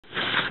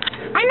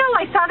know,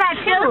 I saw that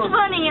too. That was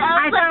funny.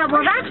 I thought,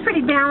 well, that's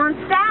pretty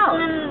balanced out.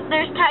 And then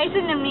there's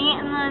Tyson and me,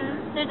 and then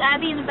there's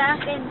Abby in the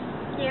back and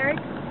Derek,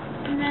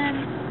 and then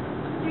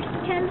there's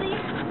Kenzie,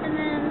 and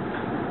then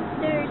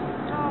there's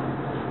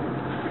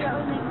I forgot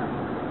his name was.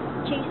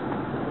 Chase.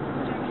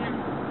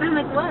 And I'm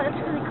like, wow, that's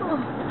really cool.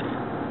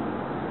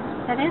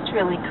 That is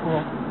really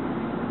cool.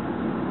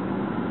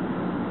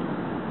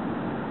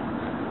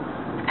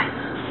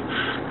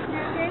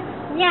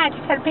 Yeah, I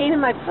just had pain in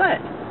my foot.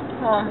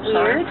 Oh, I'm Weird.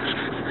 sorry.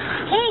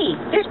 Hey,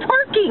 there's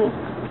parking.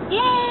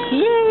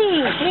 Yay!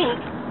 Yay! I think.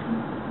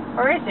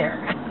 Or is there?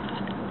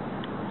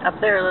 Up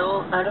there a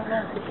little, I don't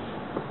know.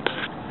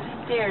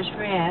 There's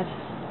red.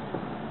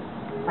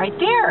 Right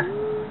there.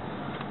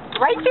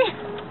 Right there.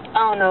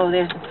 Oh no,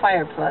 there's a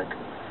fire plug.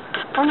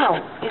 Oh no,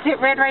 is it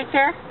red right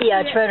there?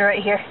 Yeah, it's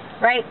right here.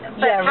 Right?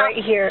 But Yeah, right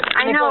here.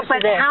 I And it know, goes to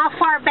but there. how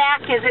far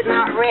back is it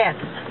not red?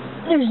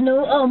 There's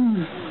no,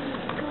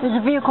 there's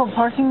a vehicle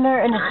parking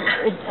there, and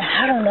it's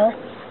I don't know.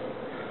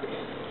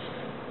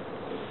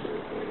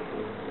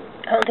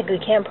 I don't think we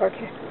can park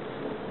here.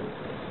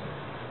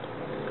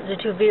 The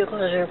two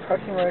vehicles are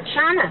parking roads.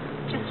 Shauna,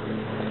 just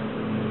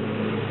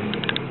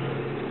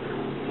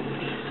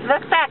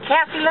look back,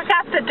 Kathy. Look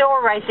out the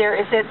door right there.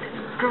 Is it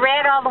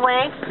red all the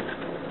way?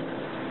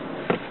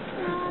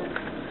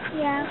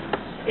 Yeah.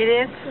 It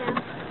is?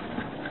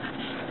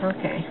 Yeah.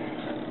 Okay.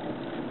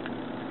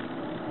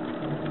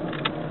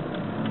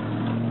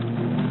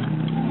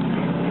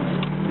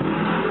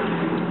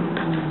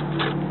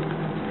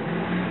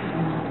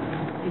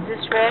 Is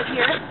this red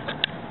here?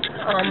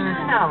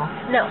 No.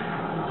 No.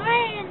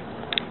 Man.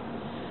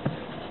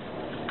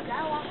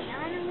 Gotta walk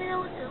down the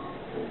middle with them.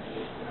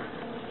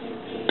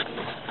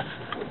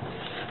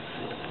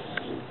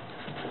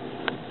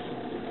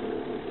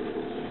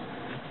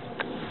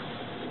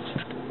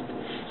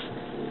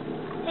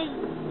 Hey.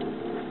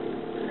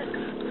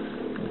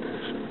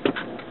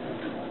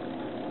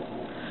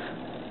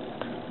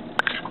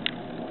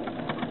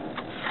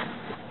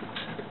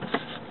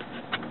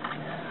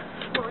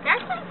 Whoa,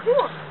 that's pretty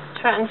cool.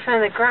 Right in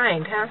front of the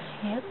grind, huh?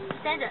 Yep.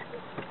 Santa,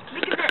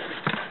 look at this.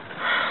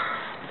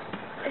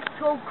 It's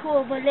so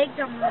cool. My legs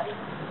are moving.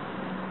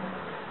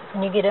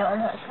 Can you get out on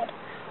that side?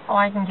 Oh,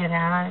 I can get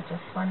out. I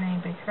just wasn't in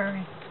a big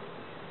hurry.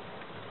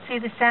 See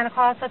the Santa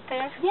Claus up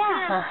there?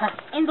 Yeah. Uh-huh.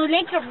 And the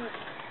legs are moving.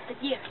 Like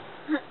here.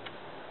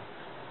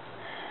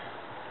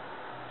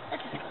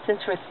 Since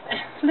we're...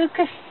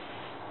 Lucas,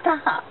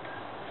 stop.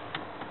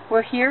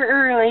 We're here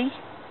early.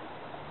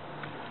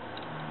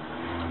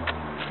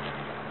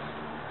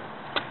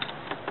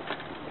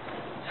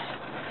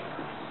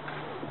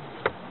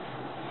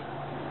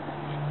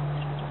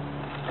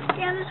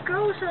 Yeah, this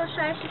girl was so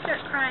shy she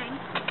started crying.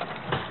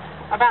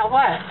 About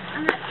what?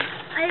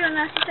 I don't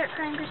know, she started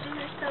crying because she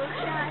was so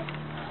shy.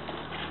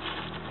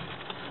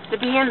 To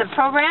be in the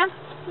program?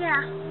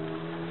 Yeah.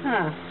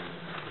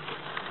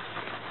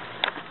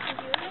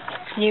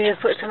 Can you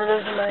just put some of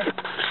those in my...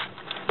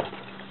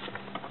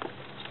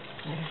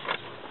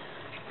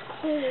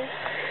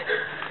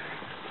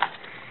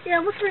 Yeah, I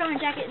almost forgot my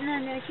jacket, and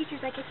then the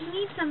teacher's like, if you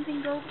need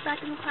something, go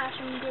back in the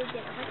classroom and go get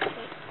it. I'm like,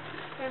 okay.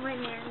 So I went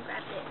in there and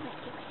grabbed it and I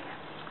took my jacket.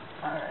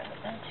 Alright,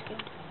 that's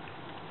good.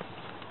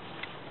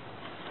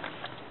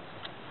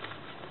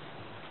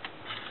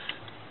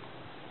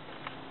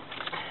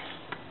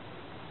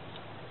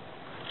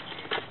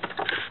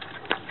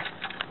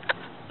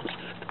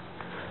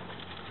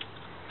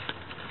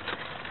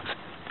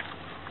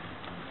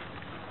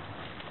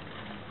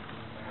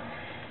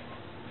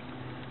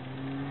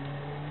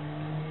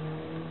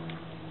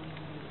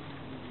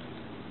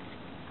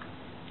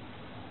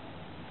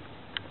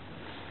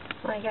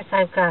 Well, I guess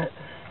I've got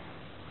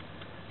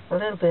a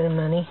little bit of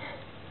money.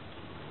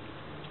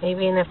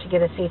 Maybe enough to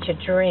get us each a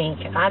drink.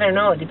 I don't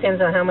know. It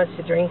depends on how much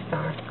the drinks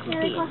are. Yeah,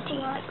 they cost a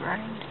lot.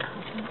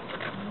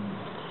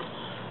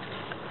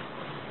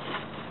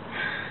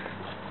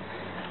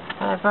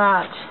 I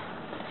brought...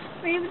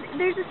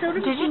 There's a soda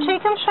Did you machine.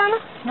 take them, Shauna?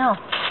 No.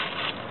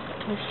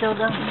 We still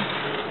don't.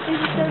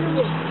 There's a soda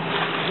machine.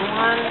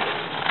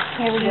 1,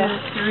 Here we 2, go.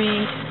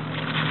 3,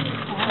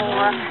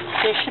 4.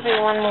 There should be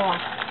one more.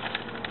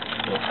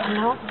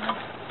 No?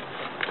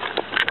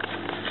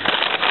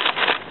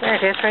 There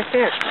it is, right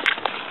there.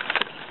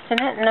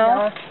 Isn't it?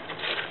 No.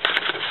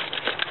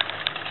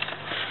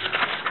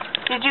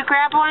 Did you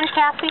grab one,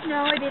 Kathy?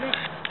 No, I didn't.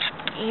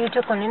 You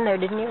took one in there,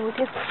 didn't you, with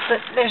you? But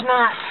there's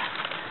not.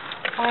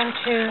 1,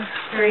 2,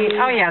 3.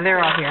 Oh yeah, they're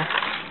all here.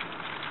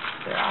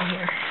 They're all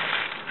here.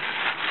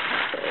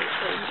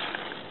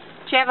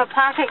 Do you have a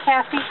pocket,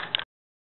 Kathy?